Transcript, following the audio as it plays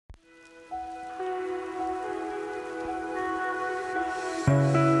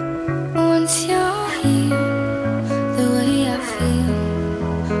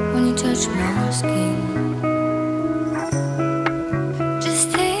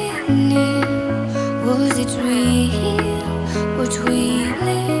nights we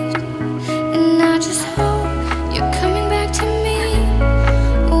lived, and I just hope you're coming back to me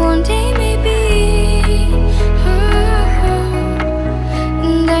one day maybe.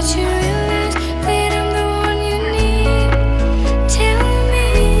 And that you realize that I'm the one you need. Tell me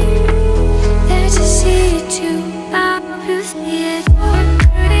that you see it too. I hope you see it.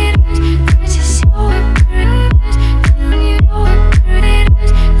 That you see it.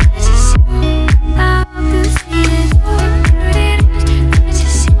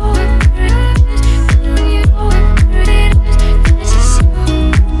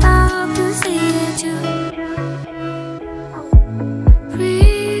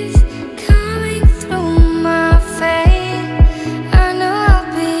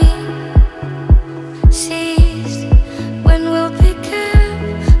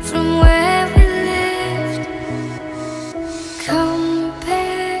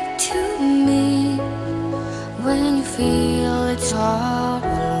 When you feel it's all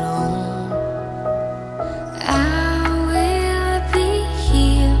alone, I will be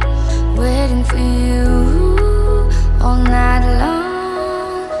here waiting for you all night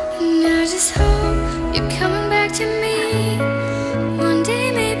long. And I just hope you come